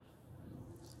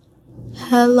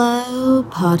Hello,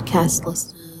 podcast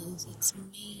listeners. It's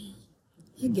me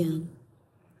again.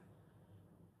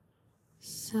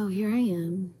 So here I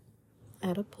am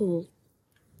at a pool.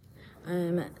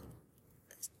 I'm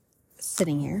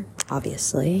sitting here,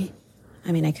 obviously.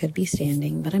 I mean, I could be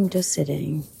standing, but I'm just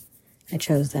sitting. I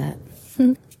chose that.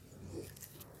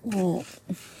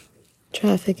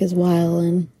 Traffic is wild,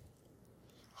 and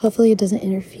hopefully it doesn't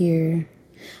interfere.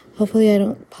 Hopefully I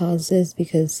don't pause this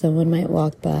because someone might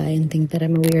walk by and think that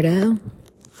I'm a weirdo.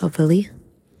 Hopefully.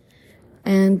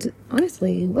 And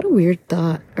honestly, what a weird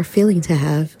thought or feeling to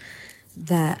have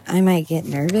that I might get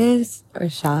nervous or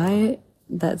shy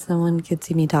that someone could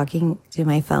see me talking to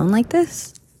my phone like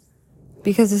this.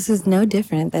 Because this is no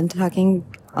different than talking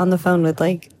on the phone with,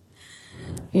 like,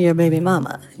 your baby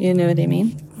mama. You know what I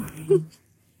mean?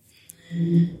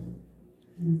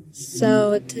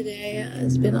 So today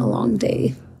has been a long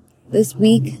day. This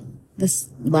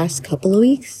last couple of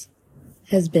weeks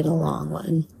has been a long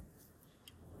one.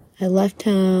 I left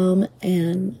home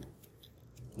and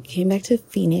came back to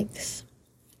Phoenix,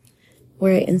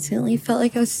 where I instantly felt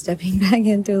like I was stepping back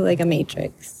into like a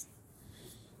matrix.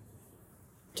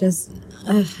 Just,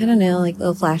 I don't know, like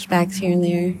little flashbacks here and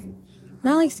there.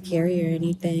 Not like scary or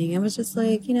anything. I was just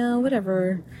like,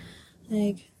 whatever.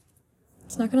 Like,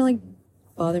 it's not gonna like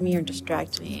bother me or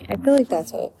distract me. I feel like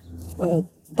that's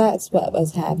what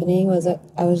was happening, was that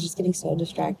I was just getting so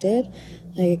distracted,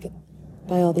 like,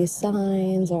 by all these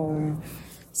signs or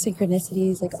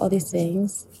synchronicities, like all these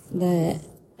things, that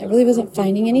I really wasn't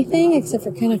finding anything except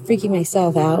for kind of freaking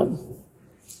myself out.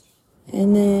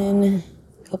 And then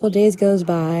a couple of days goes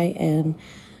by, and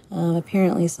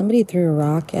apparently somebody threw a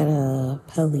rock at a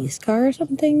police car or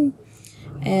something,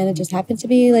 and it just happened to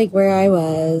be like where I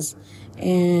was.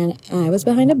 And I was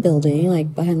behind a building,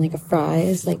 like behind like a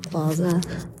Fry's, like plaza,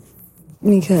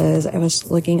 because I was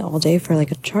looking all day for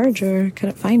like a charger,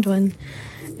 couldn't find one.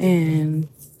 And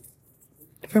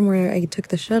from where I took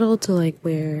the shuttle to like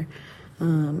where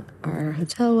our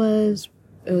hotel was,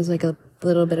 it was like a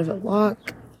little bit of a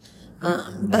walk.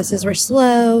 Buses were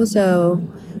slow, so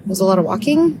it was a lot of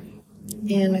walking.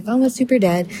 And my phone was super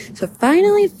dead. So I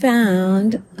finally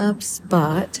found a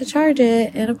spot to charge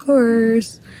it. And of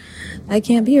course, I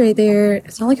can't be right there.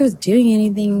 It's not like I was doing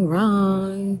anything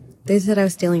wrong. They said I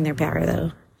was stealing their power,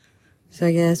 though. So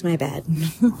I guess my bad.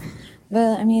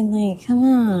 But, I mean, like, come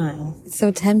on. It's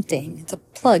so tempting. It's a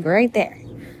plug right there.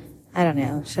 I don't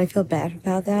know. Should I feel bad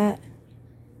about that?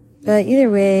 But either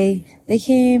way, they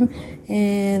came,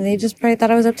 and they just probably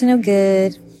thought I was up to no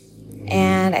good.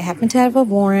 And I happened to have a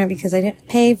warrant because I didn't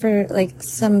pay for, like,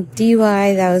 some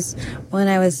DUI. That was when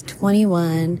I was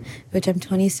 21, which I'm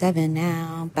 27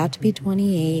 now, about to be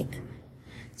 28.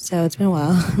 So it's been a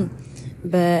while.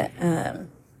 But,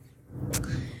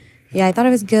 yeah, I thought it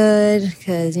was good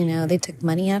because, they took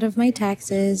money out of my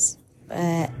taxes.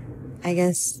 But I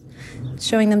guess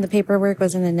showing them the paperwork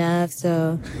wasn't enough,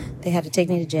 so they had to take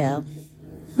me to jail.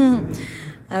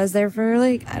 I was there for,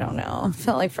 like, I don't know,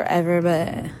 felt like forever,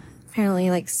 but apparently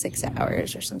like 6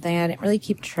 hours or something. I didn't really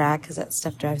keep track because that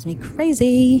stuff drives me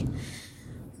crazy.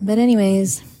 But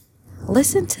anyways,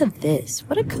 listen to this.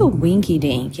 What a coinky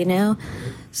dink,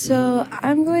 So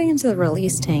I'm going into the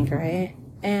release tank, right?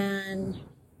 And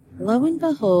lo and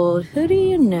behold, who do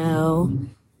you know?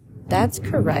 That's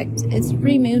correct. It's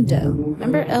Raimundo.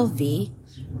 Remember LV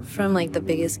from like the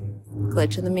biggest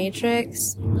glitch in the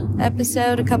Matrix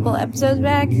episode a couple episodes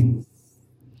back?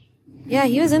 Yeah,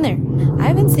 he was in there. I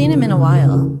haven't seen him in a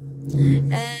while.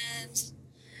 And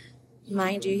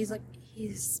mind you,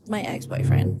 he's my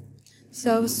ex-boyfriend.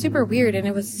 So it was super weird, and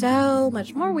it was so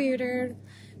much more weirder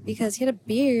because he had a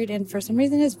beard, and for some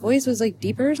reason his voice was like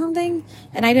deeper or something,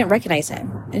 and I didn't recognize him.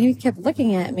 And he kept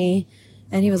looking at me,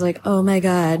 and he was like, "Oh my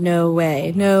God, no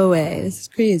way, this is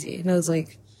crazy." And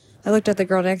I looked at the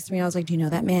girl next to me, and I was like, "Do you know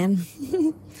that man?"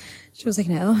 She was like,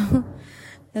 "No."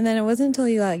 And then it wasn't until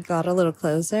he like got a little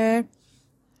closer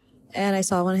and I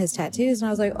saw one of his tattoos, and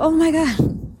I was like, "Oh my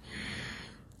God,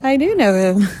 I do know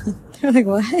him." They're like,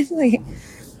 "What?" Like,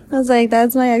 I was like,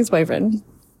 "That's my ex-boyfriend."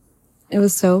 It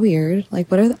was so weird.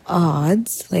 Like, what are the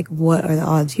odds? Like, what are the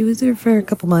odds? He was there for a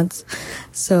couple months,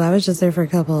 so I was just there for a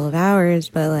couple of hours,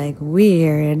 but like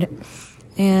weird.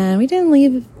 And we didn't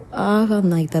leave off on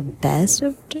like the best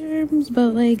of terms,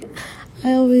 but like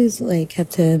I always like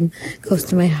kept him close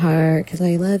to my heart because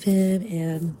I love him,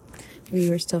 and we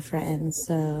were still friends.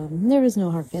 So there was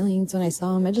no hard feelings when I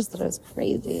saw him. I just thought it was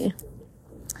crazy.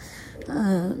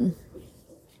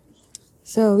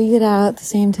 So we get out at the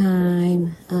same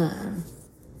time.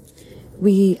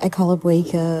 I call up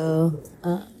Waco.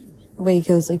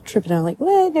 Waco's like tripping out, like,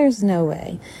 what? There's no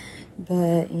way.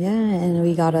 But yeah, and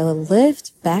we got a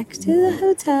lift back to the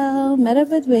hotel, met up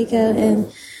with Waco,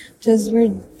 and just were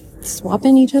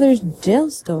swapping each other's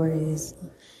jail stories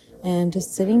and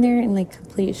just sitting there in like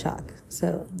complete shock.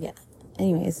 So yeah,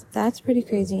 anyways, that's pretty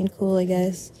crazy and cool, I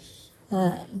guess.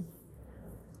 What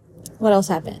else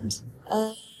happened?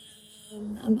 A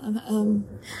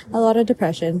lot of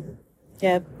depression.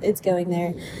 Yep, it's going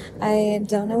there. I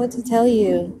don't know what to tell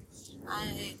you.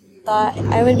 I thought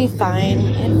I would be fine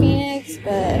in Phoenix,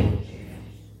 but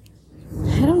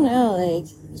I don't know, like,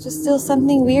 there's just still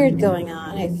something weird going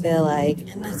on, I feel like.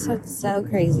 And that's what's so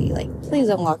crazy. Like, please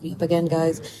don't lock me up again,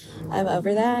 guys. I'm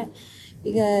over that.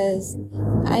 Because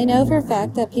I know for a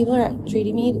fact that people are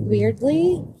treating me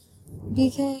weirdly.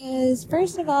 Because,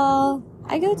 first of all,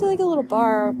 I go to like a little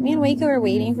bar. Me and Waco are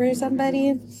waiting for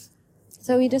somebody.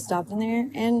 So we just stopped in there.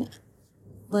 And,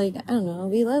 like, I don't know,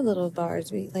 we love little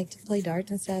bars. We like to play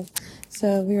darts and stuff.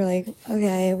 So we were like,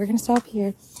 okay, we're going to stop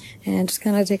here and just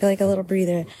kind of take like a little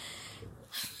breather.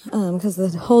 Because the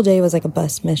whole day was like a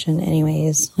bus mission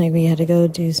anyways. Like, we had to go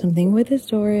do something with the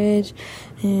storage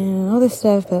and all this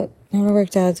stuff, but never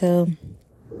worked out. So,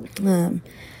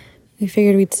 we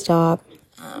figured we'd stop.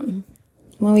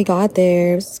 When we got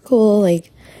there, it was cool.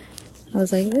 Like, I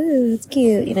was like, ooh, it's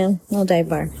cute, you know, little dive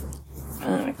bar.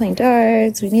 We're playing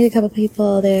darts. We meet a couple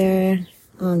people there,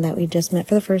 that we just met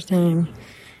for the first time.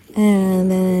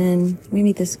 And then we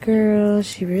meet this girl.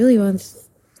 She really wants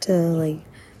to, like,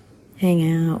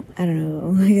 hang out. I don't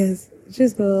know. I guess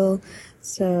she's cool.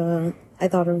 So I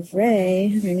thought of Ray,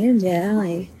 her ninja.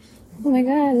 Like, oh my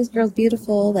god, this girl's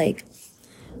beautiful. Like,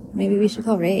 maybe we should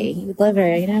call Ray. He would love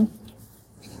her, you know?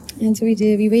 And so we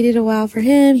did. We waited a while for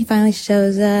him. He finally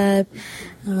shows up.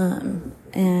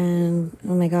 And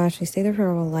oh my gosh, we stayed there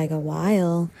for like a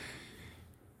while.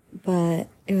 But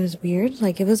it was weird.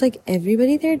 Like, it was like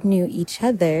everybody there knew each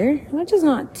other, which is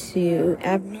not too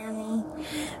abnormal.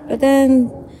 But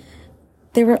then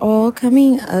they were all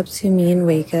coming up to me in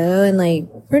Waco and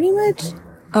like pretty much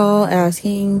all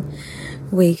asking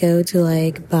Waco to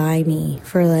like buy me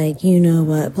for like, you know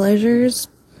what, pleasures.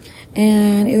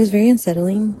 And it was very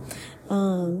unsettling.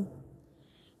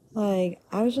 Like,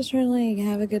 I was just trying to like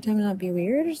have a good time and not be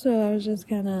weird. So I was just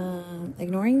kind of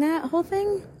ignoring that whole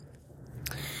thing.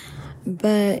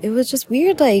 But it was just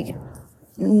weird. Like,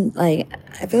 I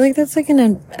feel like that's like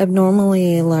an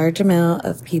abnormally large amount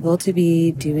of people to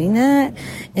be doing that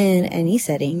in any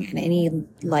setting, in any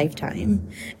lifetime.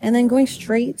 And then going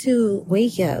straight to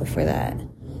Waco for that.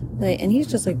 Like, and he's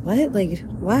just like, what? Like,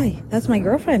 why? That's my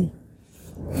girlfriend.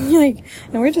 Like,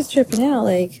 and we're just tripping out.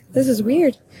 Like, this is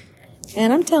weird.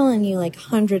 And I'm telling you, like,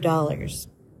 $100.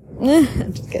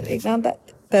 I'm just kidding. Not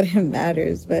that it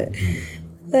matters, but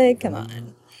like, come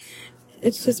on.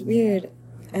 It's just weird.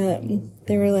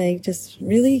 They were like just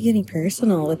really getting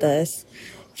personal with us,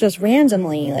 just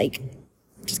randomly, like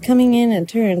just coming in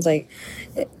turns. Like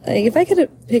if I could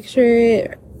picture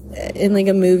it in like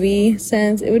a movie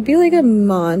sense, it would be like a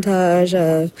montage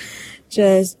of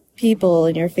just people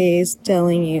in your face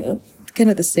telling you kind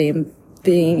of the same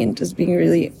thing and just being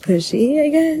really pushy, I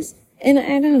guess. And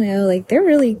I don't know, like they're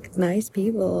really nice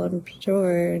people, I'm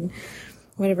sure, and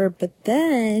whatever. But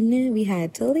then we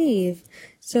had to leave.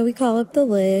 So we call up the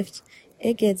lift.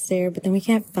 It gets there, but then we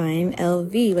can't find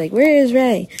LV. Like, where is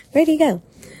Ray? Where'd he go?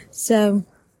 So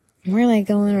we're like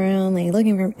going around, like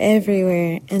looking for him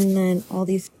everywhere. And then all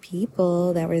these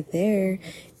people that were there,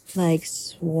 like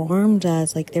swarmed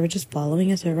us. Like they were just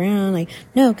following us around. Like,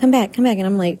 no, come back. And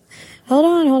I'm like, hold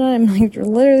on. I'm like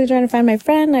literally trying to find my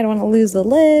friend. I don't want to lose the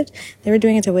lift. They were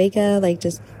doing it to Waco, like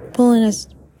just pulling us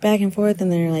back and forth,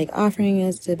 and they're like offering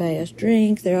us to buy us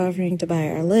drinks. They're offering to buy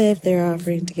our lift. They're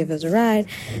offering to give us a ride.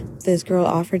 This girl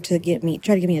offered to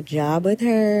try to get me a job with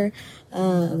her.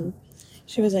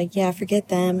 She was like, yeah, forget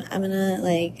them. I'm gonna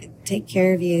like take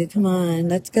care of you. Come on,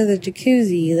 let's go to the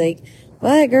jacuzzi. Like,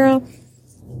 what, girl?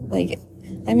 Like,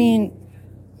 I mean,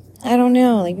 I don't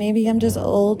know. Like, maybe I'm just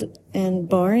old and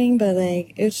boring, but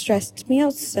like, it stressed me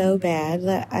out so bad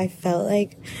that I felt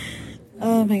like,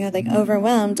 oh my God, like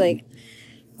overwhelmed. Like,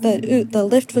 the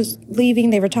lift was leaving.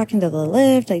 They were talking to the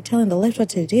lift, like telling the lift what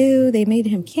to do. They made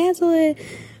him cancel it.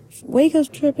 Waco's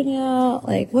tripping out.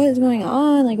 Like, what is going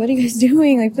on? Like, what are you guys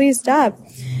doing? Like, please stop.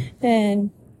 And,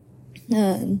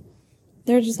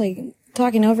 they're just like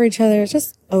talking over each other. It's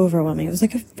just overwhelming. It was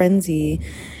like a frenzy.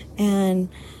 And,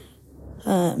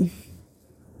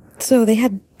 so they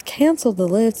had canceled the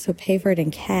lift to pay for it in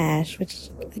cash,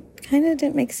 which kind of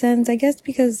didn't make sense, I guess,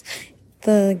 because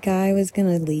the guy was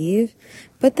gonna leave.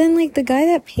 But then, like, the guy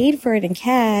that paid for it in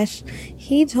cash,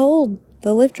 he told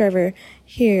the Lyft driver,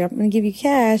 here, I'm going to give you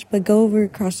cash, but go over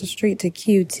across the street to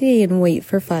QT and wait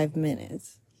for 5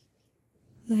 minutes.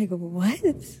 Like, what?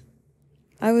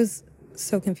 I was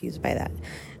so confused by that.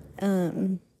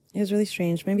 It was really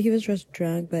strange. Maybe he was just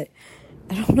drunk, but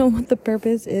I don't know what the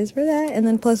purpose is for that. And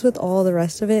then plus with all the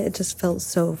rest of it, it just felt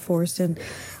so forced and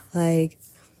like,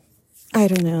 I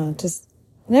don't know, just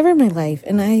never in my life.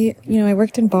 And I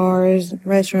worked in bars,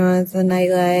 restaurants, the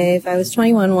nightlife. I was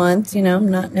 21 once, I'm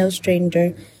not no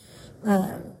stranger.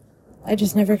 I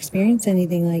just never experienced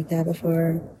anything like that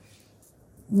before.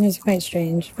 It was quite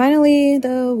strange. Finally,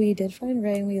 though, we did find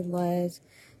Ray and we left.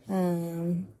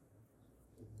 And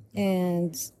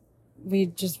we're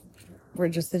just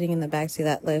sitting in the backseat of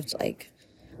that Lyft, like,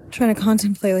 trying to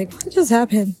contemplate, like, what just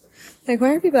happened? Like,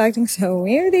 why are people acting so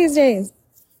weird these days?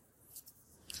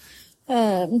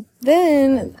 Then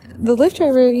the Lyft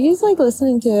driver, he's like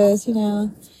listening to us,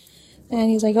 and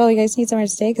he's like, oh, you guys need somewhere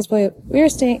to stay? Cause we're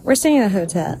staying in a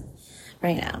hotel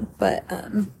right now, but,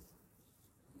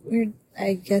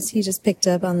 I guess he just picked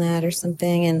up on that or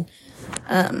something.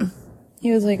 And,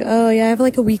 he was like, oh yeah, I have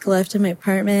like a week left in my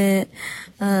apartment.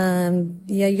 Yeah,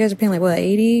 you guys are paying like what,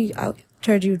 80? I'll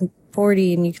charge you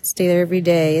 40 and you can stay there every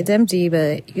day. It's empty,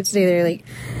 but you can stay there. Like,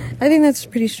 I think that's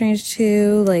pretty strange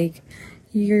too. Like,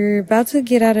 you're about to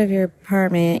get out of your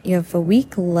apartment. You have a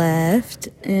week left.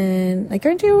 And like,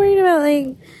 aren't you worried about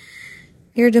like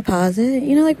your deposit?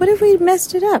 Like what if we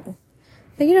messed it up?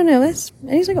 Like, you don't know us.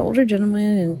 And he's like an older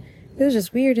gentleman and it was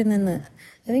just weird. And then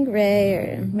I think Ray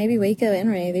or maybe Waco and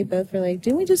Ray, they both were like,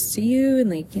 didn't we just see you? And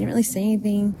like, you didn't really say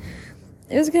anything.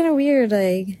 It was kind of weird.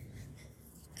 Like,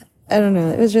 I don't know.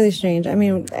 It was really strange. I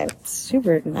mean, it's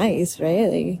super nice, right?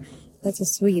 Like, that's a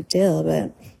sweet deal,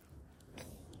 but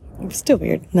it's still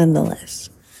weird nonetheless.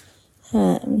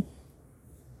 I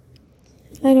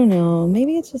don't know.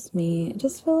 Maybe it's just me. I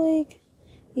just feel like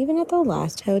even at the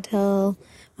last hotel,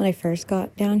 when I first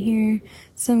got down here,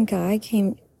 some guy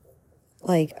came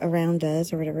like around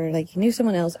us or whatever. Like he knew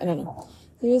someone else. I don't know.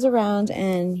 He was around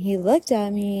and he looked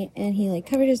at me and he like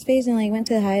covered his face and like went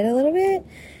to hide a little bit.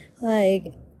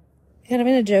 Like kind of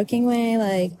in a joking way.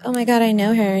 Like, oh my God, I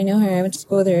know her. I went to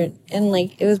school with her. And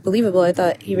like, it was believable. I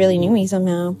thought he really knew me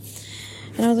somehow.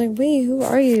 And I was like, wait, who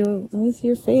are you? Let me see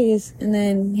your face. And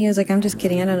then he was like, I'm just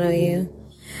kidding. I don't know you.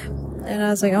 And I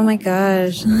was like, oh my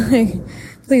gosh. Like,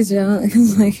 please don't.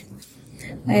 Cause like,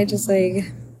 it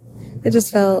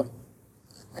just felt,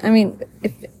 I mean,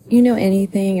 if you know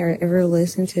anything or ever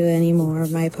listen to any more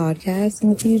of my podcasts in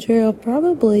the future, I'll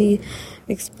probably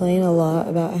explain a lot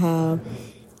about how,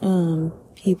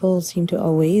 people seem to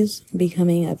always be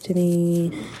coming up to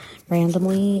me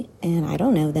randomly and I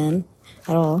don't know them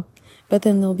at all. But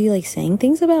then they'll be like saying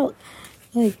things about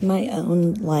like my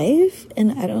own life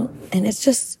and and it's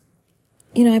just,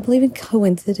 I believe in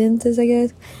coincidences, I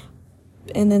guess.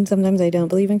 And then sometimes I don't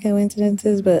believe in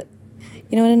coincidences, but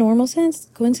in a normal sense,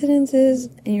 coincidences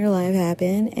in your life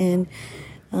happen. And,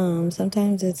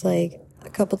 sometimes it's like a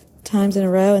couple times in a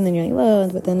row and then you're like, whoa,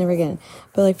 but then never again.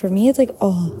 But like for me, it's like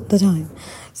all the time.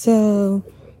 So,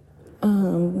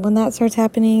 when that starts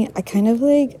happening, I kind of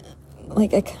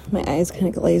my eyes kind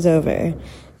of glaze over and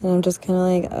I'm just kind of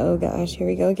like, oh gosh, here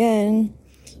we go again.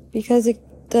 Because it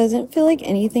doesn't feel like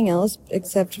anything else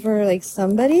except for like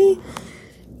somebody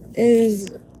is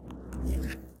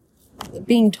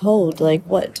being told like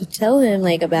what to tell him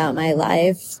like about my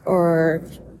life or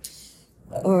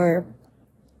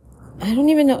I don't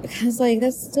even know, because like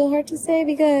that's still hard to say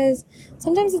because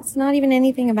sometimes it's not even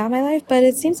anything about my life, but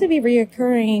it seems to be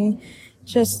reoccurring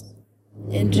just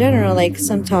in general, like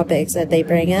some topics that they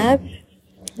bring up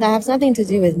that have nothing to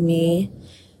do with me.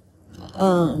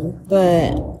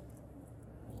 But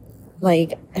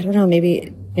like, I don't know,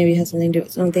 maybe it has something to do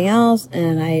with something else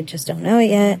and I just don't know it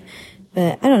yet.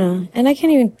 But I don't know. And I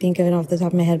can't even think of it off the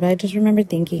top of my head, but I just remember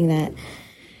thinking that.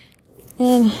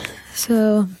 And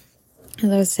so, as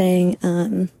I was saying,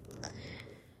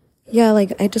 yeah,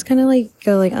 like, I just kind of like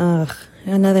go like, ugh,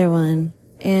 another one.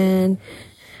 And,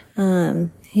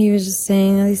 he was just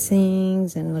saying all these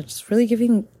things and just really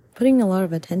putting a lot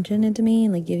of attention into me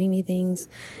and like giving me things.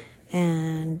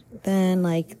 And then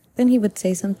he would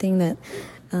say something that,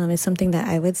 is something that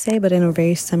I would say, but in a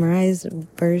very summarized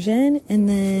version. And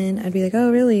then I'd be like,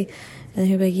 oh, really? And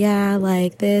he'd be like, yeah,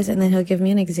 like this. And then he'll give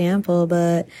me an example.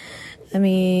 But I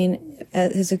mean,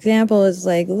 his example is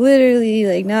like literally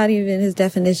like not even his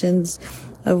definitions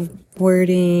of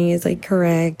wording is like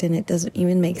correct. And it doesn't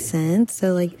even make sense.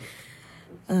 So like,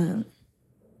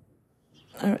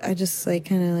 I just like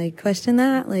kind of like question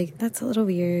that, like that's a little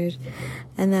weird.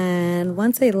 And then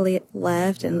once they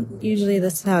left, and usually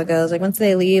this is how it goes, like once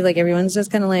they leave, like everyone's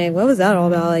just kind of like, what was that all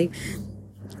about? Like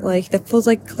Like, that feels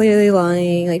like clearly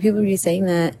lying. Like, people would be saying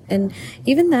that. And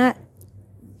even that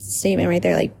statement right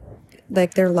there,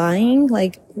 like they're lying.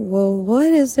 Like, well, what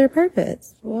is their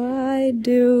purpose? Why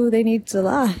do they need to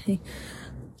lie?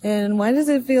 And why does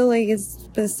it feel like it's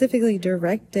specifically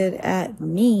directed at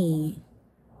me?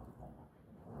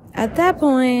 At that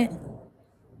point,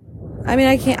 I mean,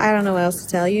 I don't know what else to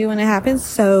tell you. When it happens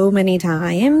so many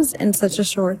times in such a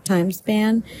short time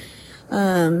span,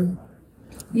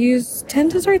 you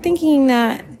tend to start thinking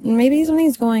that maybe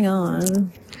something's going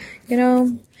on. You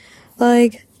know,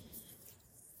 like,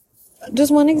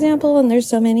 just one example, and there's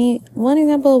so many. One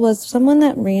example was someone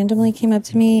that randomly came up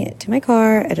to me, to my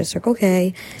car at a Circle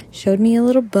K, showed me a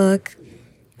little book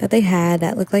that they had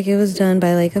that looked like it was done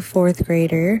by like a 4th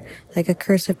grader, like a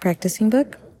cursive practicing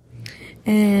book.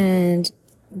 And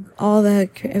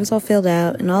it was all filled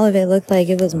out, and all of it looked like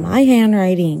it was my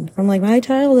handwriting from like my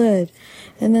childhood.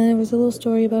 And then there was a little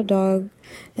story about a dog,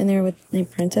 and there with a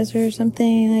princess or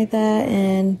something like that.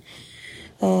 And,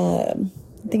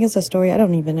 I think it's a story. I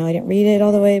don't even know. I didn't read it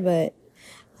all the way, but,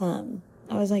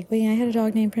 I was like, wait, I had a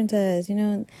dog named Princess, you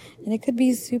know, and it could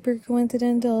be super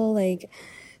coincidental. Like,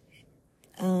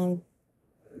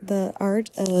 the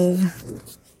art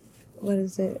of, what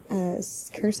is it?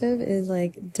 Cursive is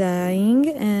like dying,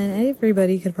 and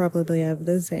everybody could probably have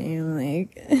the same,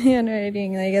 like,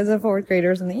 handwriting, like as a 4th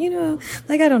grader or something, you know,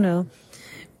 like, I don't know.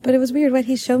 But it was weird what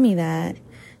he showed me that.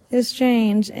 It was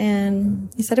strange,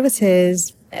 and he said it was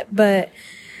his, but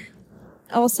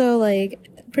also, like,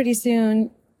 pretty soon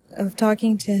of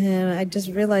talking to him, I just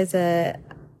realized that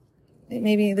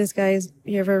maybe this guy's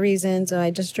here for a reason, so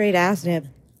I just straight asked him,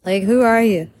 like, who are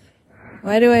you?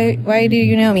 Why do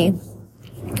you know me?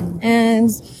 And,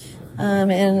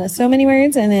 in so many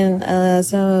words, and in,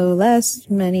 so less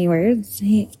many words,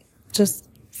 he just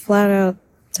flat out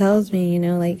tells me, you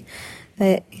know, like,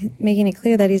 that, making it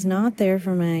clear that he's not there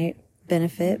for my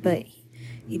benefit, but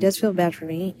he does feel bad for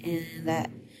me, and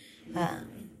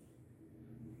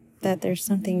that there's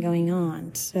something going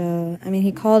on. So, I mean,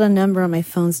 he called a number on my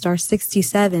phone, star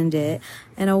 67 did,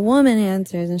 and a woman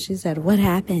answers, and she said, what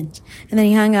happened? And then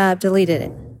he hung up, deleted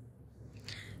it.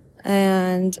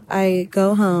 And I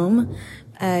go home.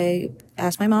 I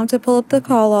ask my mom to pull up the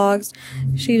call logs.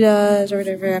 She does, or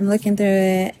whatever. I'm looking through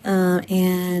it,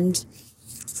 and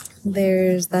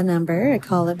there's the number. I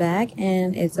call it back,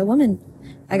 and it's a woman.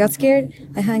 I got scared.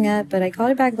 I hung up, but I called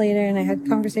her back later, and I had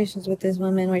conversations with this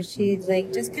woman where she's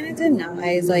like, just kind of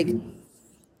denies, like,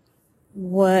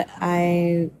 what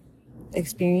I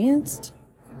experienced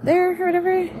there or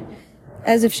whatever,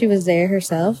 as if she was there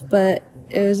herself. But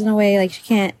it was in a way like she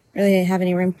can't really have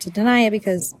any room to deny it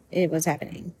because it was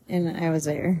happening, and I was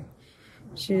there.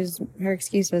 Her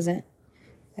excuse wasn't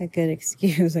a good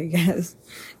excuse, I guess.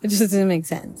 It just didn't make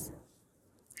sense.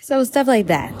 So stuff like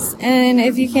that. And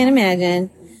if you can't imagine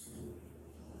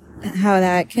how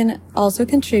that can also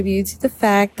contribute to the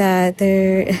fact that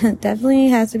there definitely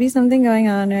has to be something going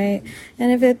on, right?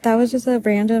 And if that was just a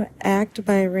random act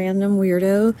by a random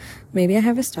weirdo, maybe I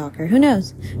have a stalker. Who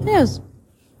knows? Who knows?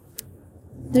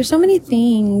 There's so many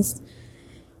things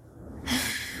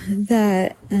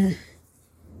that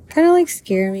kind of like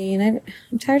scare me, and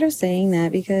I'm tired of saying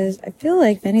that because I feel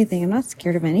like, if anything, I'm not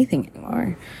scared of anything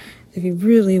anymore. If you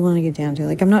really want to get down to it,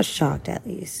 like, I'm not shocked, at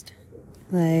least.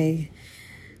 Like,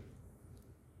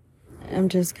 I'm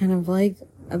just kind of like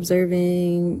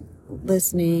observing,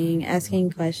 listening,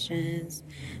 asking questions.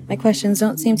 My questions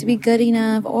don't seem to be good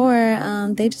enough,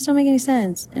 or they just don't make any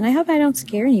sense. And I hope I don't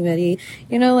scare anybody.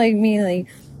 You know, like me, like,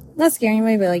 not scare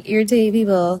anybody, but like irritate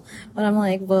people when I'm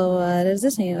like, well, what does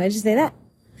this mean? Why'd you say that?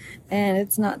 And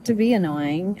it's not to be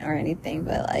annoying or anything,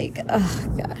 but like,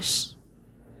 oh gosh.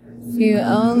 If you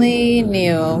only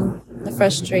knew the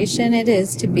frustration it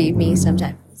is to be me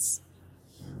sometimes.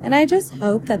 And I just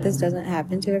hope that this doesn't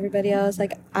happen to everybody else.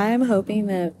 Like, I'm hoping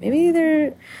that maybe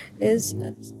there is,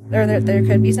 or there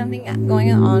could be something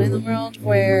going on in the world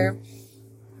where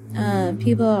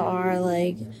people are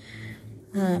like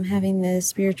having this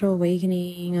spiritual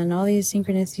awakening, and all these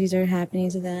synchronicities are happening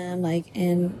to them, like,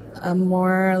 in a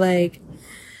more like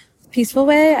peaceful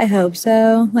way. I hope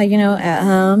so. Like, you know, at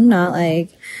home, not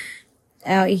like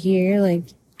out here, like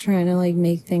trying to like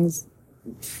make things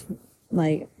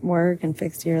like work and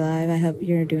fix your life. I hope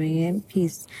you're doing it in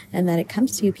peace, and that it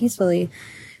comes to you peacefully,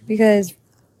 because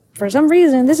for some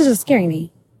reason this is just scaring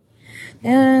me,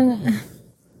 and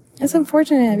it's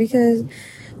unfortunate because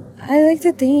I like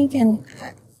to think, and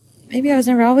maybe I was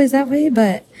never always that way,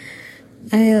 but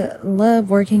I love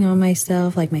working on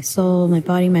myself, like my soul, my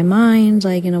body, my mind,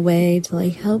 like in a way to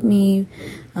like help me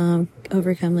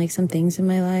overcome like some things in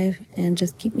my life and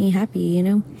just keep me happy, you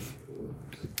know?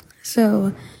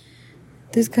 So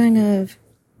this kind of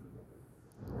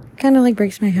like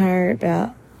breaks my heart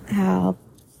about how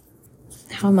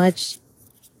much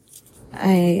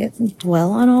I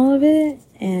dwell on all of it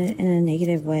in a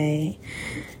negative way.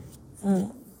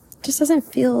 Just doesn't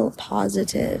feel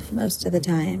positive most of the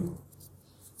time.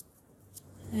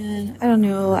 And I don't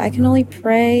know, I can only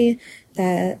pray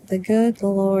that the good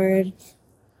Lord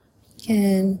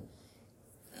can,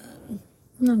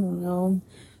 I don't know,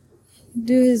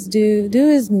 do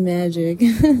his magic.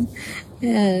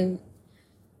 And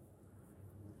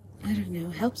I don't know,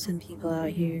 help some people out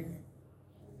here.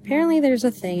 Apparently there's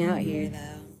a thing out here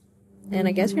though, and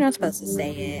I guess you're not supposed to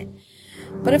say it.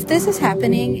 But if this is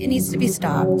happening, it needs to be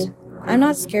stopped. I'm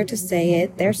not scared to say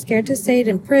it. They're scared to say it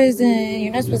in prison.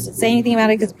 You're not supposed to say anything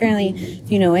about it because apparently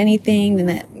if you know anything, then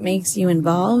that makes you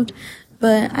involved.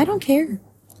 But I don't care.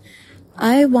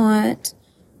 I want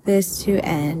this to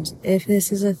end. If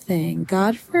this is a thing,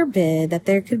 God forbid that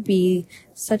there could be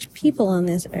such people on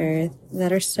this earth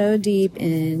that are so deep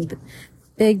in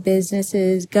big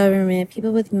businesses, government,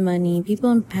 people with money,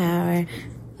 people in power,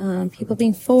 people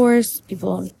being forced,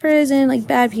 people in prison, like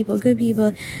bad people, good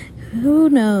people, who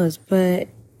knows? But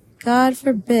God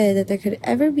forbid that there could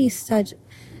ever be such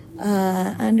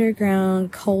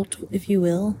underground cult, if you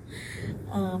will,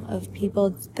 of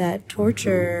people that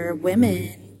torture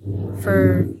women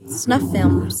for snuff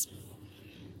films.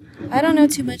 I don't know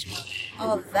too much about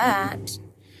all of that,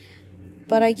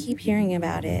 but I keep hearing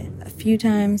about it. A few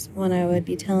times when I would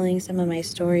be telling some of my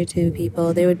story to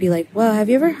people, they would be like, "Well, have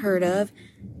you ever heard of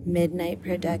Midnight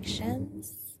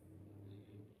Productions?"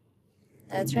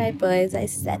 That's right, boys, I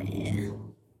said it.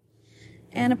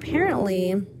 And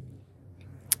apparently,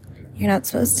 you're not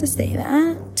supposed to say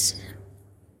that.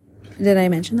 Did I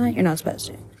mention that? You're not supposed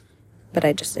to. But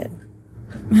I just did.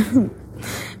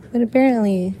 But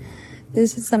apparently,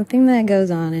 this is something that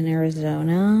goes on in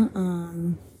Arizona.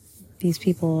 These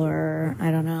people are,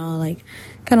 I don't know, like,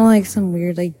 kind of like some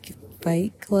weird, like,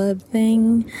 Fight Club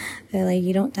thing. That, like,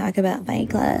 you don't talk about Fight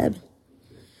Club.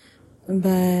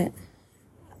 But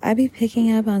I be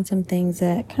picking up on some things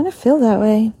that kind of feel that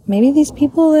way. Maybe these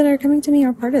people that are coming to me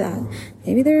are part of that.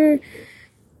 Maybe their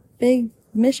big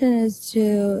mission is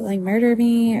to, like, murder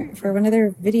me for one of their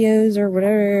videos or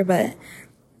whatever. But,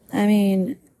 I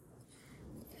mean,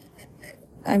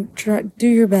 do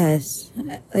your best.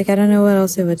 Like, I don't know what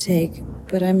else it would take,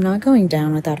 but I'm not going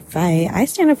down without a fight. I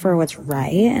stand up for what's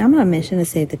right, and I'm on a mission to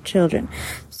save the children.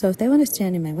 So if they want to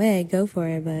stand in my way, go for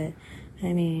it. But,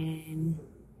 I mean,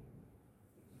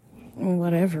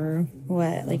 whatever.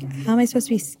 What? Like, how am I supposed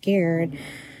to be scared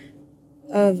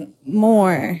of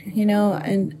more, you know?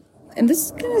 And this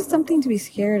is kind of something to be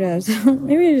scared of, so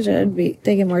maybe I should be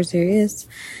taken more serious.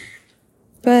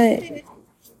 But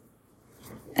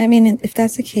I mean, if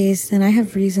that's the case, then I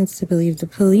have reasons to believe the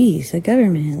police, the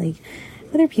government, like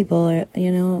other people, are,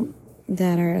 you know,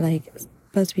 that are like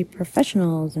supposed to be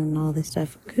professionals and all this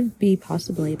stuff could be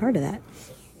possibly a part of that.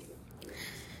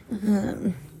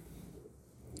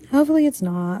 Hopefully it's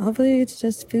not. Hopefully it's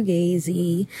just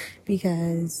fugazi,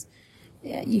 because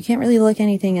you can't really look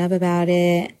anything up about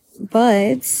it.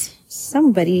 But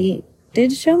somebody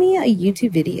did show me a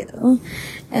YouTube video,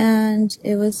 and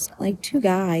it was like two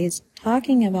guys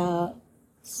talking about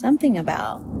something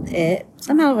about it.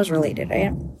 Somehow it was related,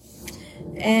 right?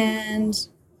 And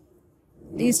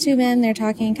these two men, they're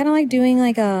talking, kind of like doing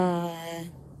like a,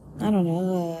 I don't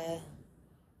know,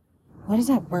 what is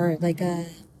that word? Like a,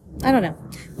 I don't know.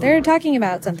 They're talking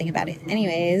about something about it.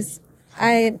 Anyways,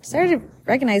 I started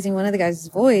recognizing one of the guys'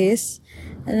 voice,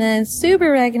 and then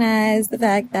super recognized the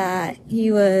fact that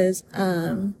he was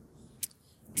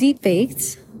deep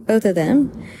faked, both of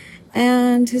them.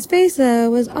 And his face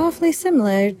was awfully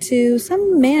similar to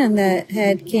some man that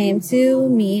had came to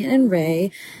me and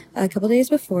Ray a couple days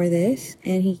before this,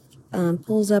 and he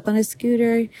pulls up on a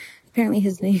scooter. Apparently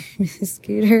his name is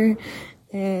Scooter,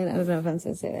 and I don't know if I'm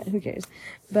supposed to say that. Who cares?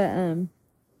 But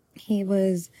he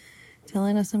was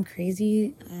telling us some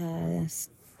crazy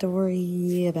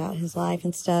story about his life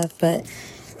and stuff, but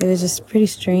it was just pretty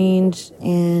strange.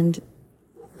 And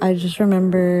I just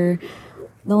remember,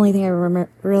 the only thing I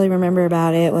really remember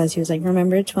about it was he was like,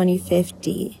 remember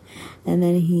 2050. And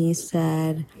then he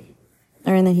said,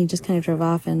 and then he just kind of drove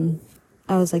off, and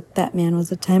I was like, that man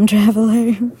was a time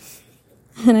traveler.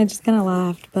 And I just kind of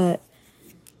laughed, but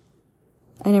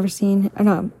I never seen, or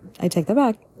no, I take that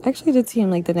back. I actually did see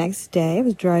him like the next day. I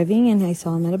was driving and I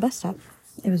saw him at a bus stop.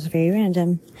 It was very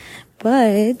random,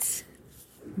 but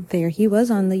there he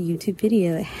was on the YouTube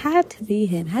video. It had to be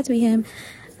him.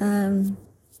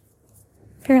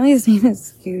 Apparently his name is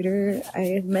Scooter. I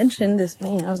had mentioned this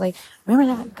man. I was like,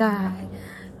 remember that guy?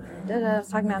 I was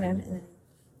talking about him, and then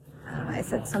I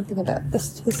said something about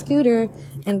his scooter,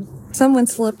 and someone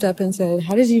slipped up and said,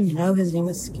 "How did you know his name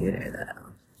was Scooter,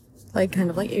 though?" Like, kind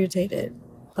of like irritated.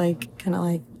 Like, kind of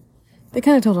like, they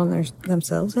kind of told on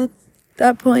themselves at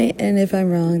that point, and if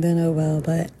I'm wrong, then oh well,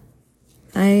 but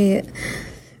I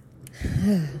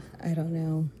don't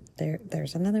know.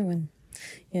 There's another one,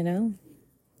 you know?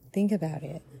 Think about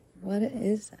it. What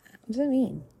is that? What does that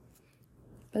mean?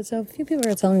 But so a few people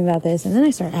are telling me about this, and then I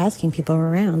start asking people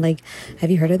around, like, have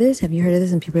you heard of this? Have you heard of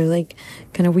this? And people are like,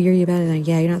 kind of weary about it. Like,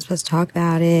 yeah, you're not supposed to talk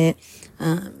about it.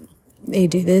 They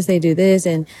do this.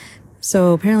 And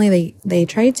so apparently they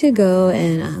try to go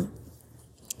and,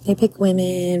 they pick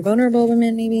women, vulnerable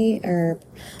women maybe, or,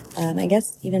 I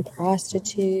guess even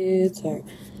prostitutes, or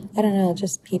I don't know,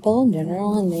 just people in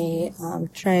general, and they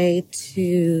try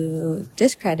to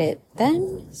discredit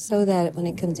them so that when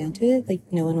it comes down to it, like,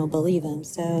 no one will believe them.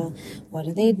 So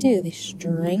what do? They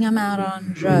string them out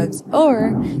on drugs,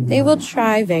 or they will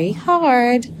try very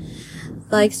hard,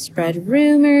 like spread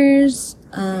rumors,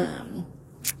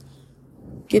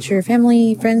 get your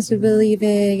family, friends to believe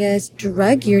it, I guess,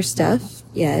 drug your stuff,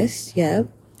 yes, yep,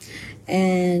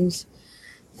 and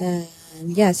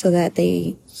yeah, so that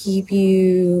they keep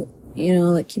you,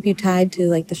 like keep you tied to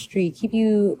like the street, keep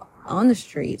you on the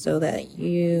street so that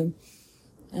you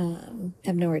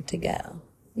have nowhere to go.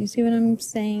 You see what I'm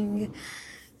saying?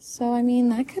 So, I mean,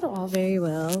 that could all very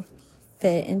well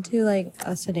fit into like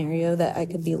a scenario that I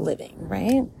could be living,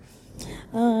 right?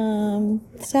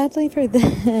 Sadly for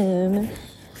them,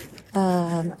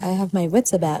 I have my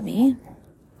wits about me,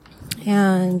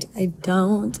 and I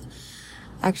don't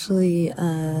actually,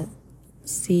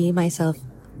 see myself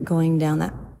going down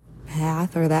that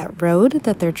path or that road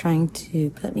that they're trying to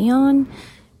put me on,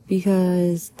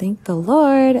 because thank the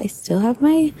Lord, I still have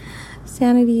my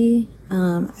sanity.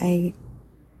 I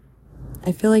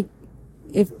feel like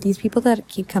if these people that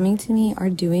keep coming to me are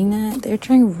doing that, they're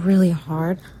trying really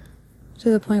hard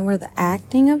to the point where the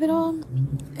acting of it all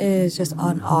is just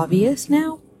obvious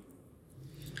now.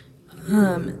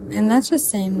 And that's just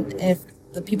saying if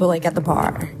the people like at the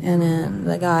bar, and then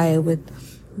the guy with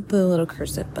the little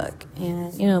cursive book,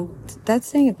 and that's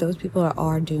saying if those people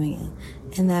are doing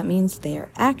it, and that means they're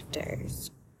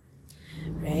actors,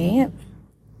 right?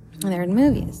 And they're in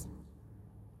movies.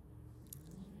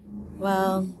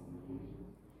 Well,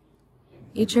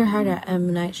 eat your heart out,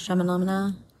 M. Night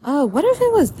Shyamalan. Oh, what if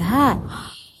it was that?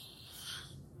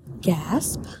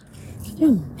 Gasp. Can you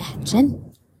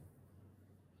imagine?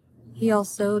 He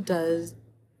also does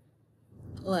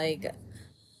like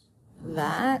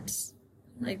that,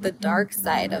 like the dark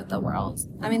side of the world.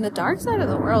 I mean, the dark side of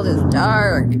the world is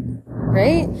dark,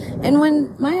 right? And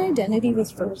when my identity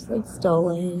was first like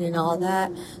stolen and all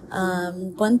that,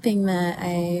 one thing that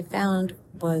I found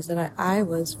was that I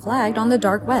was flagged on the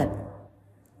dark web,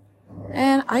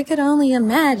 and I could only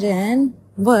imagine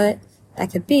what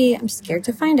that could be. I'm scared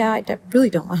to find out. I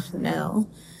really don't want to know.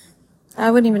 I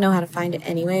wouldn't even know how to find it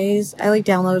anyways. I like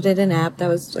downloaded an app that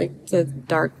was like the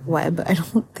dark web. I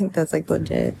don't think that's like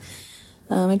legit.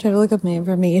 I tried to look up my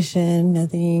information.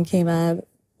 Nothing came up.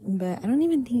 But I don't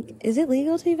even think, is it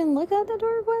legal to even look at the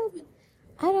dark web?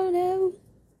 I don't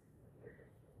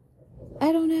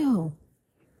know.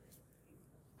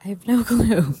 I have no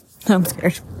clue. I'm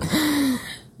scared.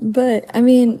 But, I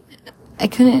mean, I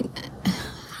couldn't,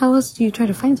 how else do you try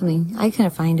to find something? I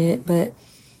couldn't find it, but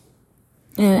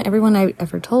and everyone I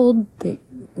ever told,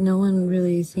 no one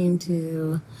really seemed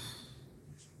to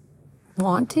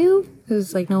want to,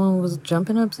 because like no one was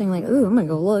jumping up saying like, "Ooh, I'm gonna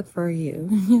go look for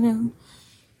you,"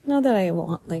 Not that I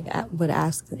would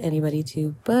ask anybody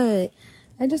to, but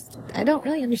I don't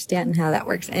really understand how that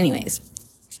works, anyways.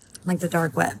 Like the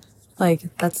dark web,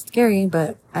 like that's scary,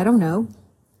 but I don't know.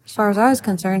 As far as I was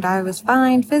concerned, I was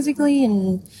fine physically,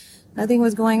 and nothing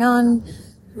was going on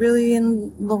really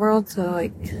in the world, so I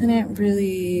couldn't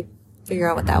really figure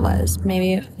out what that was.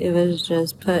 Maybe it was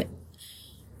just put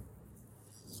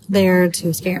there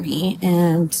to scare me,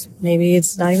 and maybe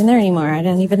it's not even there anymore. I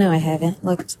don't even know. I haven't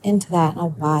looked into that in a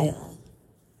while.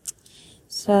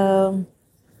 So,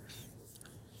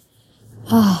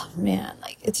 oh man,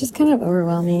 like it's just kind of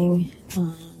overwhelming.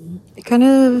 It kind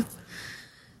of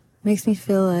makes me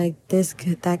feel like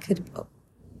that could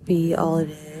be all it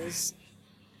is.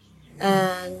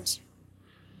 And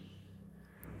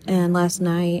last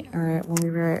night, or when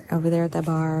we were over there at the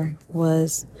bar,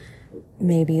 was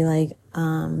maybe like,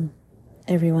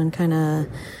 everyone kind of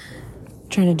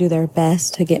trying to do their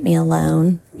best to get me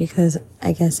alone, because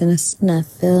I guess in a snuff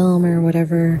film or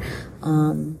whatever,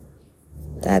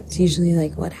 that's usually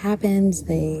like what happens.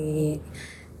 They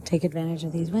take advantage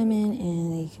of these women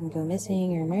and they can go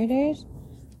missing or murdered.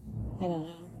 I don't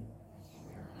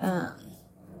know.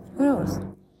 Who knows?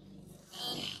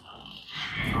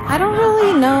 I don't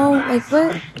really know, like,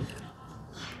 what.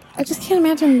 I just can't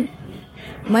imagine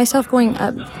myself coming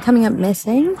up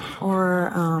missing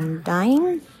or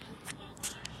dying,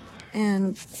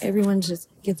 and everyone's just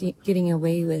getting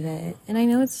away with it. And I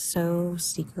know it's so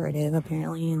secretive,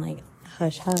 apparently, and like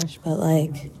hush hush, but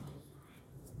like,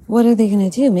 what are they gonna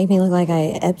do? Make me look like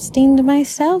I Epsteined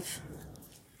myself?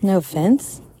 No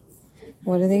offense.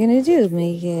 What are they gonna do?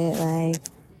 Make it like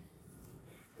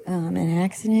an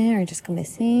accident or just go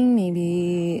missing?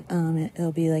 Maybe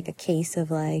it'll be like a case of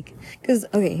like, because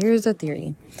okay, here's the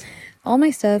theory. All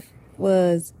my stuff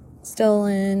was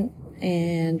stolen,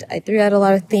 and I threw out a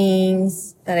lot of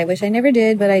things that I wish I never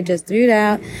did, but I just threw it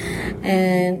out.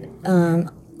 And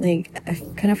like, I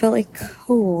kind of felt like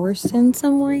coerced in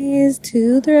some ways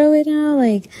to throw it out.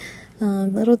 Like,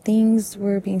 little things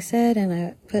were being said, and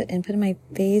I put in my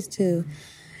face to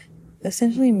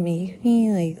essentially make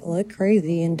me like look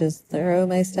crazy and just throw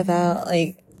my stuff out,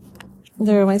 like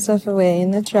throw my stuff away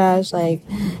in the trash, like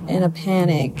in a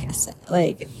panic.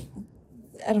 Like,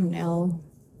 I don't know.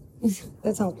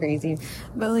 That sounds crazy,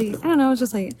 but like, I don't know. It's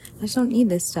just like, I just don't need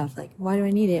this stuff. Like, why do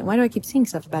I need it? Why do I keep seeing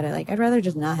stuff about it? Like, I'd rather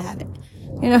just not have it,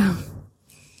 you know?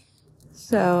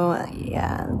 So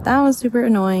yeah, that was super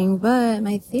annoying. But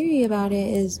my theory about it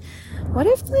is, what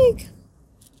if like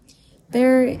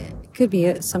there could be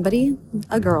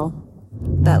a girl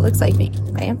that looks like me,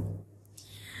 right?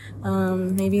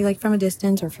 Maybe like from a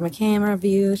distance or from a camera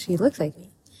view, she looks like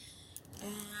me.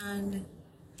 And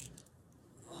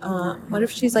what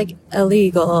if she's like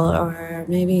illegal, or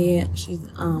maybe she's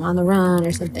on the run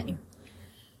or something?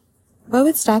 What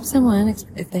would stop someone,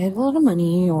 if they had a lot of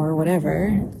money or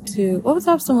whatever, what would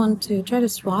stop someone to try to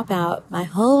swap out my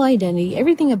whole identity,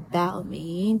 everything about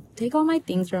me, take all my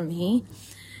things from me?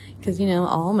 Because, you know,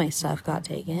 all my stuff got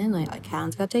taken. Like,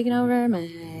 accounts got taken over, my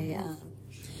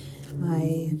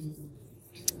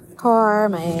car,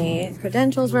 my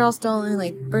credentials were all stolen,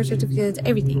 like birth certificates,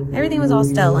 everything. Everything was all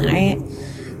stolen, right?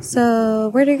 So,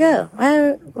 where'd it go?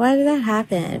 Why did that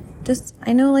happen?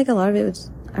 I know like a lot of it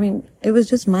was, it was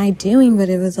just my doing, but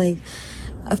it was like,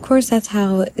 of course that's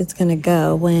how it's gonna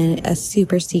go when a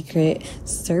super secret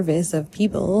service of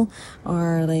people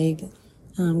are like,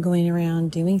 going around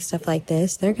doing stuff like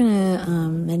this. They're gonna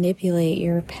manipulate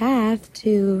your path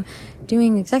to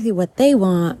doing exactly what they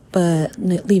want, but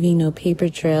leaving no paper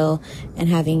trail and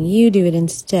having you do it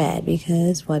instead.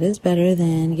 Because what is better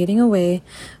than getting away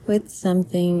with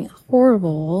something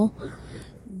horrible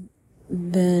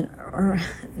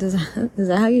is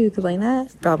that how you explain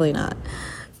that? Probably not.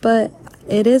 But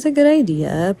it is a good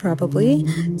idea, probably,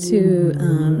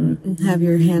 to have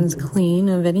your hands clean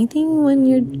of anything when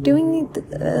you're doing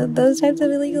those types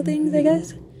of illegal things, I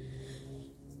guess.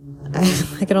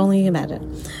 I could only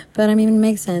imagine. But it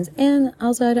makes sense. And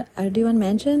also, I do want to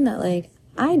mention that, like,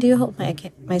 I do hold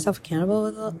myself accountable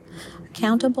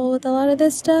with a lot of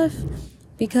this stuff,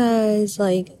 because,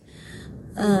 like,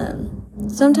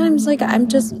 sometimes, like, I'm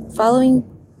just following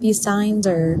these signs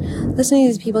or listening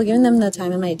to these people, giving them the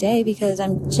time of my day because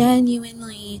I'm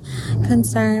genuinely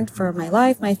concerned for my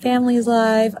life, my family's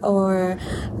life, or,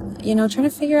 you know, trying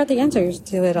to figure out the answers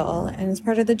to it all. And it's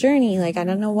part of the journey. Like, I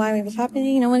don't know why it was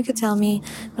happening. No one could tell me.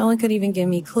 No one could even give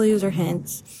me clues or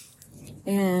hints.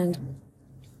 And,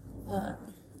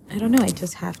 I don't know. I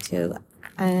just have to.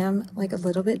 I am, like, a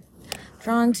little bit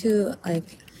drawn to,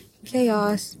 like,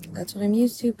 chaos. That's what I'm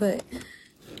used to, but,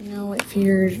 you know, if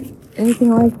you're anything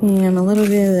like me, I'm a little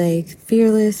bit, like,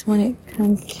 fearless when it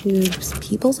comes to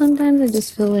people sometimes. I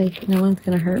just feel like no one's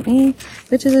gonna hurt me,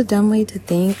 which is a dumb way to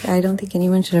think. I don't think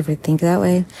anyone should ever think that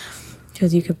way,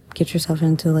 because you could get yourself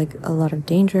into, like, a lot of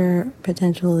danger,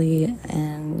 potentially,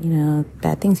 and, you know,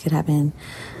 bad things could happen.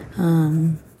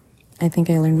 I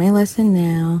think I learned my lesson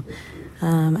now.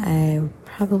 I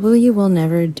probably will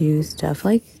never do stuff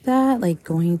like that, like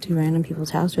going to random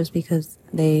people's house just because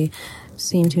they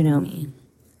seem to know me.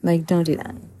 Like, don't do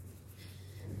that.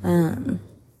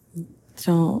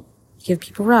 Don't give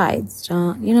people rides.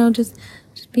 Don't, you know, just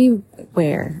be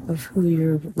aware of who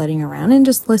you're letting around and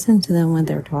just listen to them when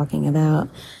they're talking about,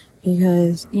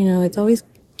 because, you know, it's always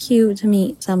cute to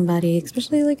meet somebody,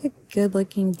 especially like a good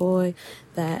looking boy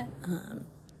that,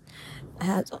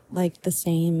 has like the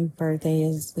same birthday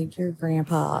as like your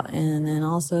grandpa, and then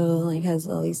also like has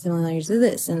all these similarities to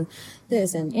this and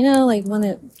this, and you know, like when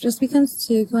it just becomes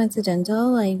too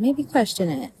coincidental, like maybe question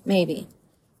it, maybe,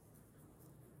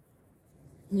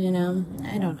 you know,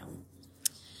 I don't know.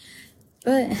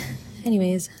 But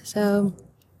anyways, so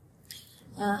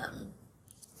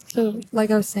So,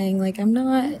 like I was saying, like, I'm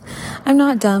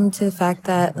not dumb to the fact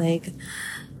that, like,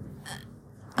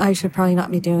 I should probably not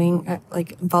be doing,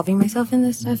 like, involving myself in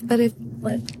this stuff, but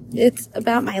it's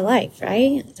about my life,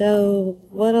 right? So,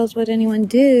 what else would anyone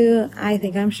do? I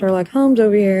think I'm Sherlock Holmes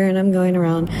over here, and I'm going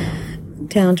around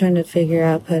town trying to figure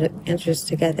out, put answers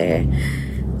together.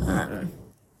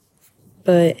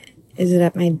 But is it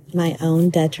at my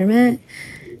own detriment?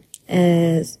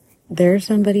 Is there's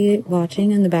somebody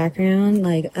watching in the background,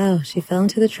 like, oh, she fell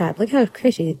into the trap. Look how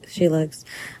crazy she looks.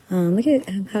 Look at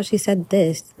how she said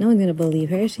this. No one's gonna believe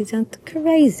her. She sounds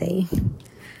crazy.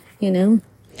 You know?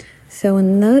 So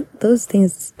when those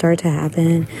things start to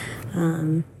happen,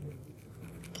 I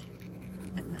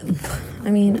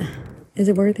mean, is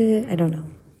it worth it? I don't know.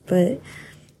 But,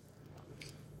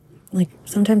 like,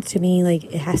 sometimes to me, like,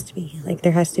 it has to be. Like,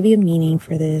 there has to be a meaning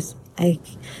for this.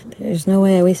 There's no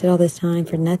way I wasted all this time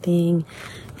for nothing.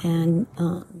 And,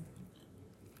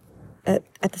 at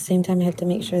the same time, I have to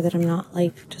make sure that I'm not,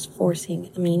 like, just forcing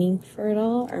a meaning for it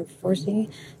all or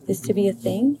forcing this to be a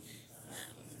thing.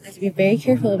 I have to be very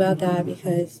careful about that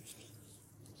because,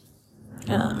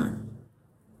 I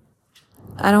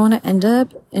don't want to end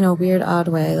up in a weird, odd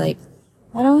way. Like,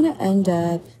 I don't want to end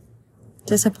up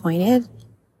disappointed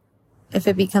if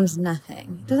it becomes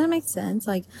nothing. Does that make sense?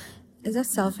 Like, is that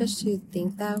selfish to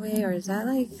think that way, or is that,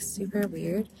 like, super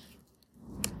weird?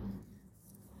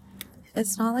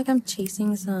 It's not like I'm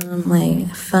chasing some,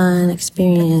 like, fun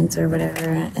experience or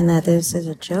whatever, and that this is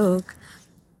a joke.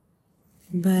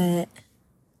 But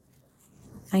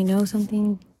I know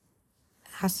something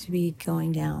has to be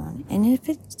going down. And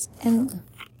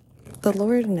the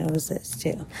Lord knows this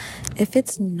too. If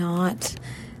it's not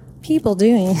people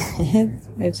doing it,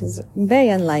 which is very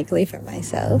unlikely for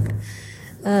myself,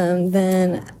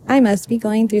 then I must be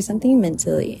going through something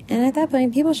mentally. And at that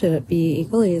point, people should be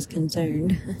equally as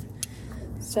concerned.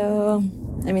 So,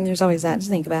 I mean, there's always that to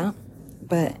think about.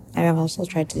 But I have also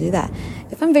tried to do that.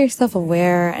 If I'm very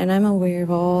self-aware and I'm aware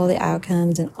of all the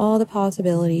outcomes and all the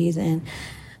possibilities, and,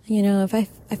 you know, if I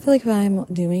feel like if I'm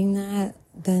doing that,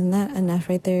 then that enough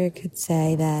right there could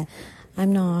say that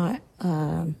I'm not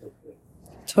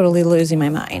totally losing my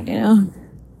mind, you know?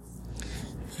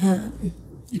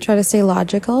 I try to stay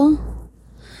logical,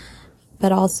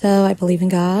 but also I believe in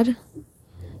God,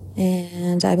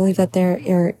 and I believe that there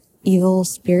are evil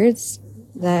spirits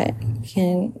that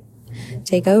can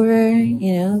take over,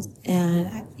 you know,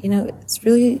 and, you know, it's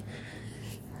really,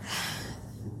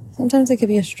 sometimes it could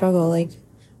be a struggle, like,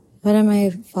 what am I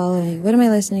following? What am I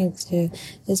listening to?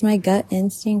 Is my gut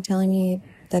instinct telling me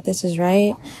that this is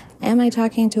right? Am I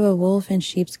talking to a wolf in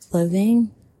sheep's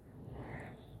clothing?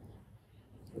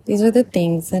 These are the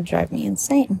things that drive me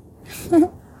insane.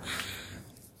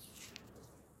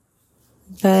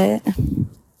 But,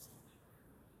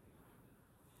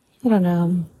 I don't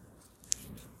know.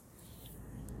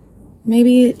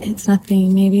 Maybe it's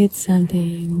nothing, maybe it's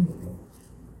something.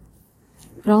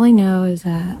 But all I know is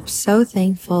that I'm so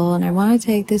thankful, and I want to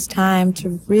take this time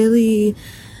to really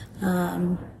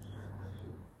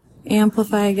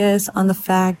amplify, I guess, on the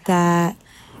fact that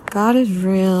God is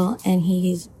real and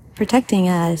He's protecting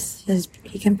us.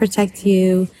 He can protect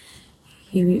you.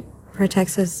 He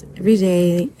protects us every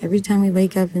day, every time we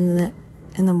wake up in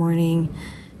the morning.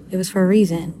 It was for a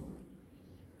reason.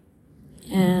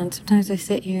 And sometimes I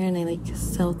sit here and I, like,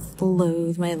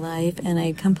 self-loathe my life and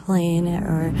I complain,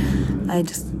 or I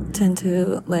just tend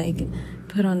to, like,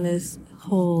 put on this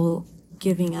whole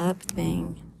giving up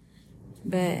thing.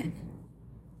 But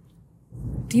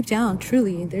deep down,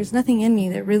 truly, there's nothing in me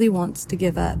that really wants to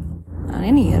give up on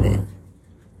any of it.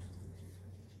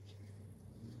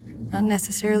 Not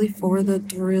necessarily for the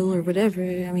thrill or whatever.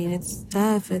 I mean, it's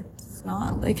tough. It's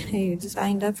not like I just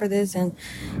signed up for this, and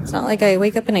it's not like I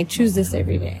wake up and I choose this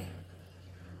every day.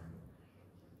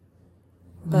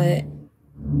 But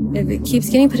if it keeps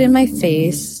getting put in my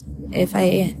face, if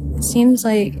it seems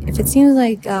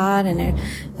like God and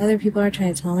other people are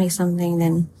trying to tell me something,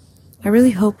 then I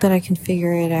really hope that I can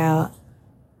figure it out.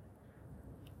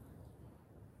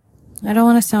 I don't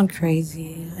want to sound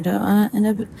crazy. I don't want to end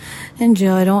up in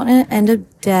jail. I don't want to end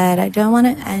up dead. I don't want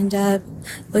to end up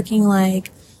looking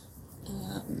like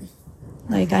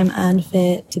I'm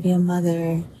unfit to be a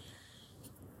mother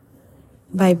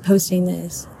by posting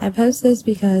this. I post this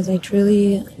because I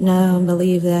truly know and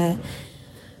believe that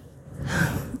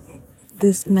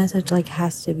this message, like,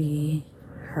 has to be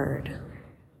heard.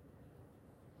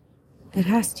 It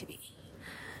has to be.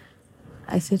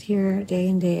 I sit here day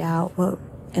in, day out,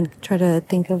 and try to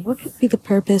think of what could be the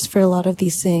purpose for a lot of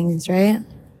these things, right?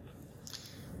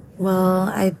 Well,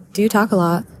 I do talk a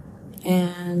lot,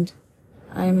 and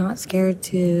I'm not scared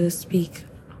to speak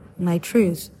my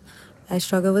truth. I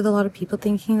struggle with a lot of people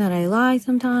thinking that I lie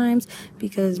sometimes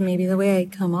because maybe the way I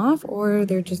come off, or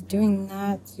they're just doing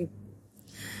that to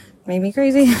make me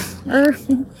crazy.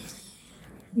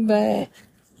 But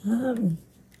I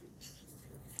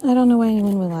don't know why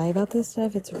anyone would lie about this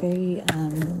stuff. It's very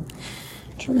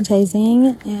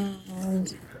traumatizing,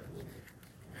 and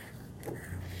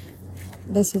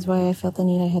this is why I felt the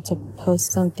need I had to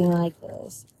post something like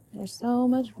this. There's so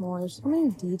much more. There's so many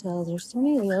details. There's so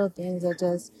many little things that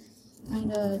just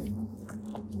kind of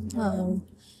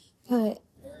put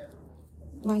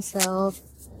myself,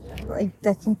 like,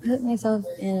 that can put myself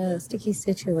in a sticky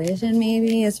situation,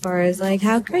 maybe, as far as like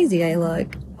how crazy I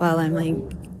look while I'm like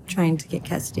trying to get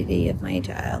custody of my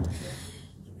child.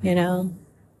 You know,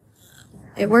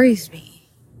 it worries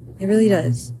me. It really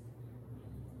does.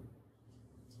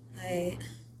 I'm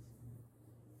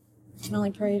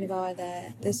only pray to God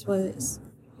that this was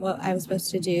what I was supposed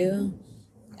to do.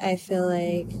 I feel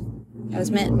like I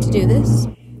was meant to do this.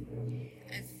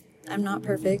 I'm not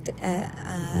perfect at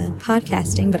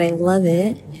podcasting, but I love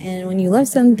it. And when you love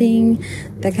something,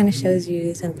 that kind of shows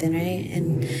you something, right?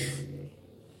 And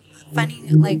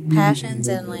finding like passions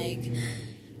and like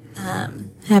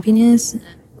happiness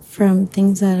from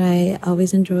things that I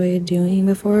always enjoyed doing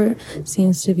before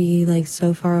seems to be like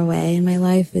so far away in my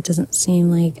life. It doesn't seem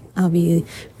like I'll be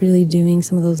really doing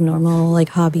some of those normal like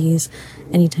hobbies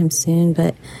anytime soon.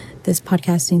 But this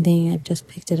podcasting thing, I've just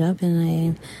picked it up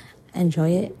and I enjoy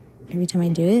it every time I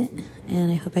do it,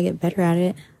 and I hope I get better at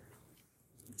it.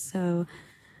 So,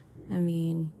 I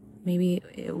mean, maybe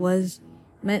it was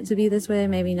meant to be this way,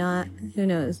 maybe not, who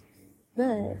knows.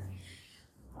 But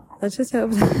let's just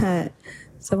hope that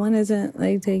someone isn't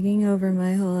like taking over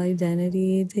my whole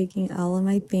identity, taking all of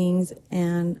my things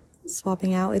and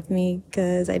swapping out with me,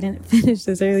 because I didn't finish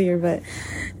this earlier, but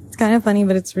it's kind of funny,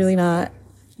 but it's really not.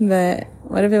 But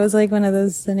what if it was like one of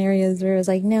those scenarios where it was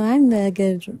like, no, I'm the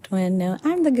good twin. No,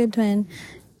 I'm the good twin.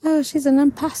 Oh, she's an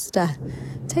imposter.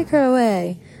 Take her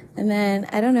away. And then,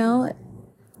 I don't know,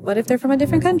 what if they're from a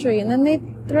different country? And then they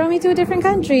throw me to a different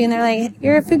country and they're like,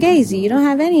 you're a fugazi. You don't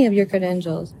have any of your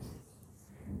credentials.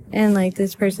 And like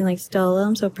this person like stole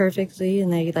them so perfectly,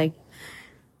 and they like,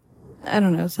 I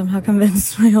don't know, somehow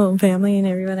convinced my whole family and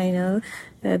everyone I know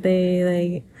that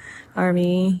they like are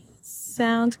me.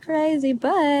 Sounds crazy,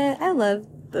 but I love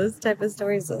those type of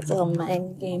stories, those little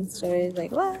mind game stories,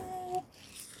 like what?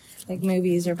 Like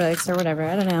movies or books or whatever,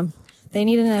 I don't know. They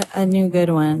need a new good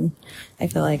one. I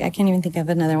feel like I can't even think of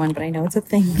another one, but I know it's a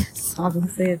thing. So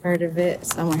obviously I've heard of it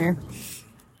somewhere.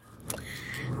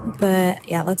 But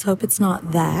yeah, let's hope it's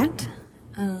not that.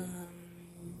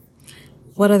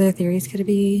 What other theories could it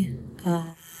be?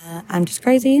 I'm just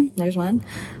crazy. There's one.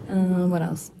 What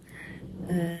else?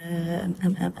 I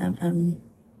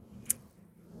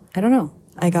don't know.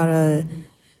 I got a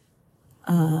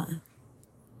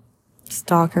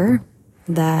stalker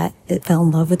that it fell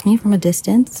in love with me from a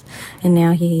distance, and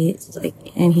now he's like,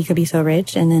 and he could be so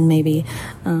rich, and then maybe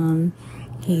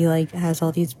he like has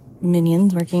all these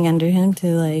minions working under him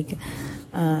to like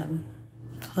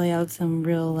play out some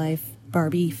real life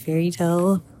Barbie fairy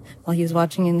tale while he was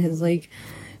watching in his like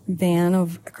van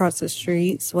across the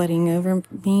street, sweating over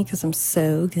me because I'm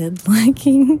so good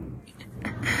looking.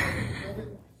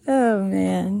 Oh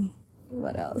man,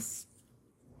 what else?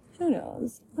 Who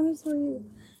knows? Honestly,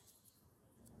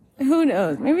 who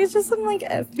knows? Maybe it's just some like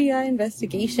FBI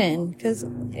investigation. Because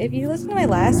if you listen to my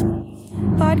last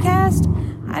podcast,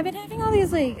 I've been having all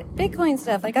these like Bitcoin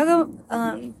stuff. Like I'll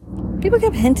go, people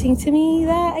kept hinting to me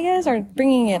that, I guess, or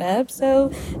bringing it up.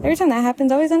 So every time that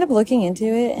happens, I always end up looking into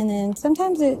it. And then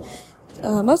sometimes it,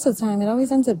 most of the time, it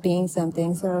always ends up being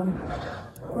something. So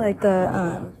like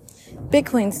the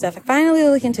Bitcoin stuff, I finally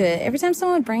look into it. Every time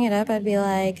someone would bring it up, I'd be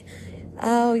like,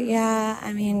 oh yeah,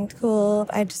 I mean, cool.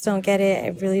 I just don't get it. I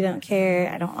really don't care.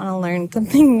 I don't want to learn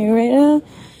something new right now.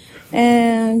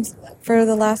 And for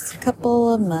the last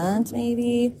couple of months,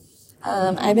 maybe,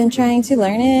 I've been trying to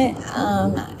learn it.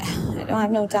 I don't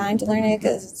have no time to learn it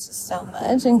because it's just so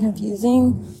much and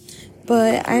confusing.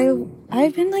 But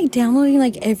I've been like downloading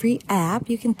like every app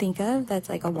you can think of that's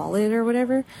like a wallet or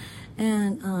whatever.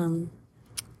 And,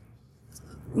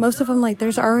 most of them, like,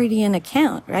 there's already an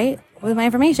account, right, with my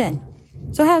information.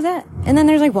 So how's that? And then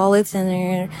there's like wallets in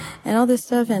there and all this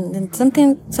stuff, and then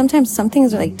sometimes some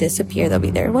things like disappear. They'll be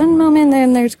there one moment,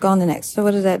 then there's gone the next. So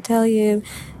what does that tell you?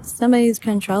 Somebody's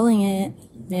controlling it,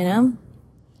 you know?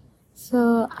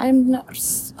 So I'm not,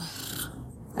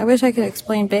 I wish I could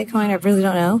explain Bitcoin. I really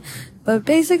don't know. But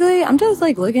basically, I'm just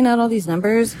like looking at all these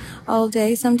numbers all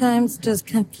day, sometimes just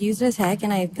confused as heck,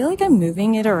 and I feel like I'm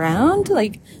moving it around,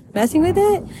 like messing with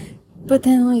it. But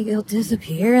then, like, it'll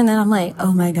disappear, and then I'm like,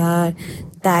 oh my god,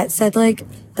 that said, like,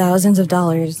 thousands of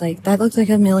dollars. Like, that looks like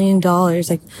 $1 million.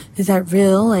 Like, is that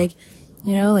real? Like,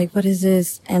 you know, like, what is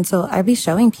this? And so I'd be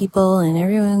showing people, and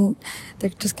everyone, they're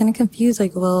just kind of confused,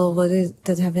 like, well,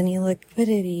 does it have any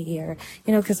liquidity? Or,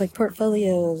 you know, because, like,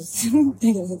 portfolios,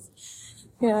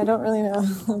 yeah, I don't really know,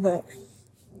 but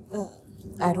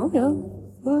I don't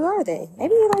know. Who are they?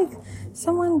 Maybe, like,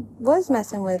 someone was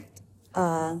messing with,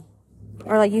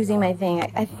 or like using my thing.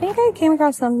 I think I came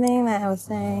across something that I was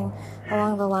saying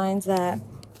along the lines that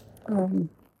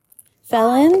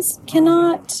felons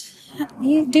cannot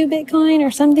do Bitcoin or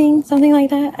something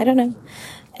like that. I don't know.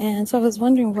 And so I was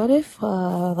wondering, what if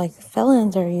like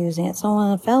felons are using it?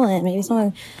 Maybe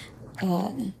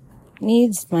someone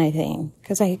needs my thing.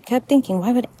 Because I kept thinking,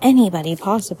 why would anybody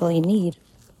possibly need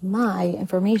my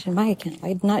information, my account?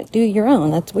 Why not do your own?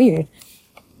 That's weird.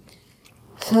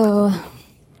 So,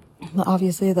 well,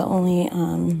 obviously the only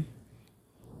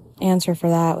answer for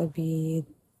that would be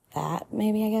that,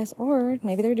 maybe, I guess. Or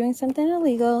maybe they're doing something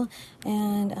illegal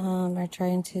and are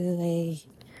trying to, like,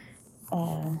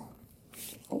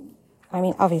 I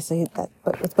mean, obviously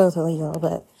it's both illegal,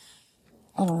 but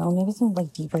I don't know, maybe some,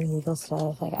 like, deeper illegal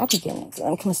stuff. Like, I'd be getting into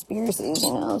some conspiracies,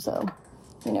 you know, so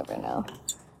you never know.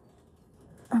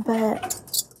 But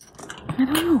I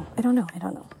don't know.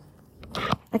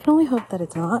 I can only hope that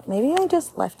it's not. Maybe I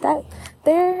just left that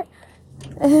there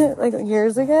like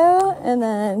years ago and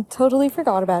then totally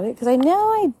forgot about it. Because I know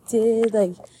I did,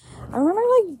 like, I remember,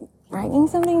 like, writing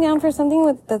something down for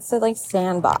something that said, like,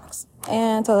 sandbox.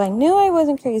 And so I knew I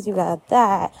wasn't crazy about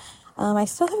that. I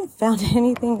still haven't found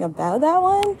anything about that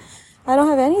one. I don't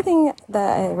have anything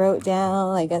that I wrote down,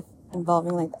 like,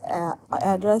 involving, like,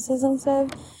 addresses and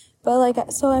stuff. But,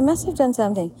 like, so I must have done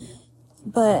something.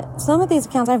 But some of these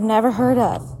accounts I've never heard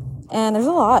of. And there's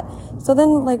a lot. So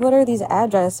then, like, what are these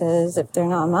addresses? If they're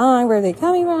not mine, where are they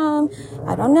coming from?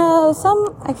 I don't know.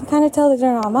 Some, I can kind of tell that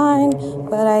they're not mine.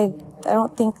 But I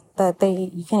don't think that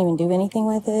you can't even do anything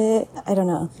with it. I don't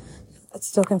know. It's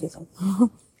still confusing.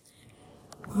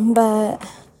 But,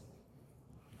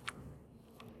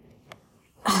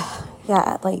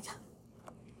 yeah, like,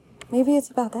 maybe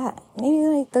it's about that. Maybe,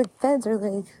 like, the feds are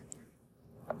like,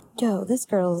 yo,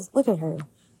 look at her,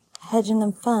 hedging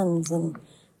them funds and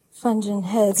funging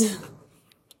heads.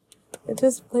 It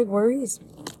just, like, worries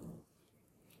me.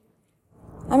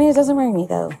 I mean, it doesn't worry me,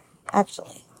 though,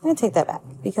 actually. I'm gonna take that back,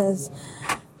 because,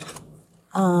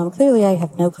 clearly I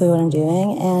have no clue what I'm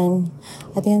doing, and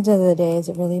at the end of the day, is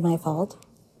it really my fault?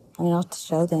 I mean, I'll have to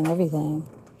show them everything.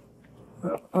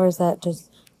 Or is that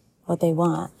just what they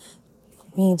want?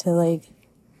 Me to, like,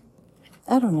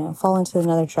 I don't know, fall into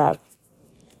another trap.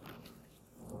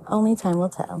 Only time will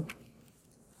tell.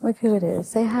 Look who it is.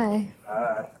 Say hi.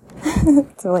 Hi.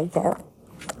 It's a wake up.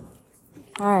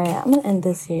 Alright, I'm gonna end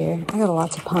this here. I got a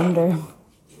lot to ponder.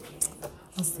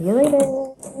 I'll see you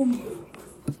later.